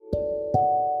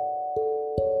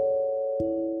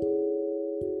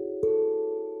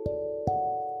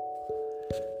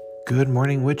Good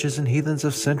morning, witches and heathens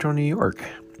of Central New York.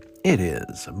 It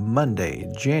is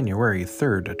Monday, January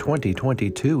 3rd,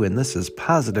 2022, and this is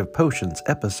Positive Potions,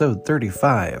 episode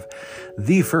 35,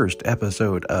 the first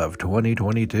episode of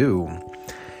 2022.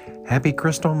 Happy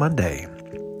Crystal Monday.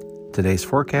 Today's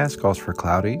forecast calls for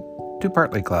cloudy to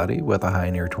partly cloudy with a high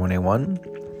near 21.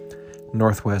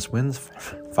 Northwest winds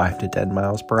 5 to 10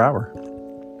 miles per hour.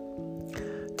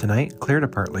 Tonight, clear to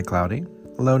partly cloudy,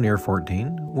 low near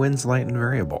 14, winds light and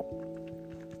variable.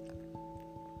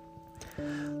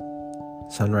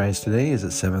 Sunrise today is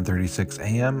at 7:36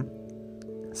 a.m.,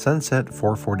 sunset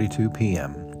 4:42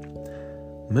 p.m.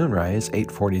 Moonrise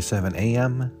 8:47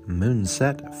 a.m.,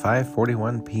 moonset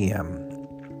 5:41 p.m.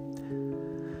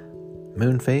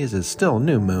 Moon phase is still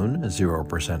new moon,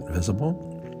 0% visible.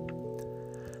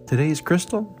 Today's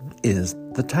crystal is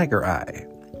the Tiger Eye.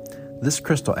 This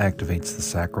crystal activates the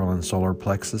sacral and solar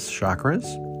plexus chakras.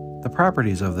 The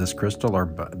properties of this crystal are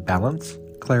balance,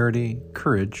 clarity,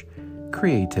 courage,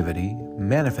 creativity,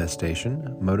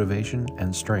 manifestation, motivation,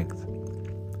 and strength.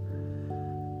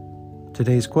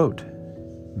 Today's quote: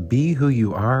 "Be who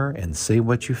you are and say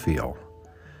what you feel,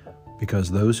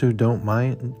 because those who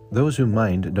mind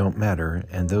don't matter,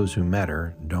 and those who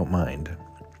matter don't mind."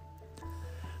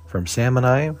 From Sam and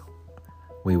I,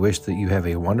 we wish that you have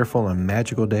a wonderful and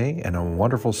magical day and a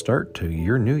wonderful start to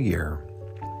your new year.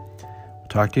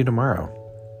 Talk to you tomorrow.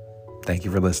 Thank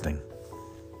you for listening.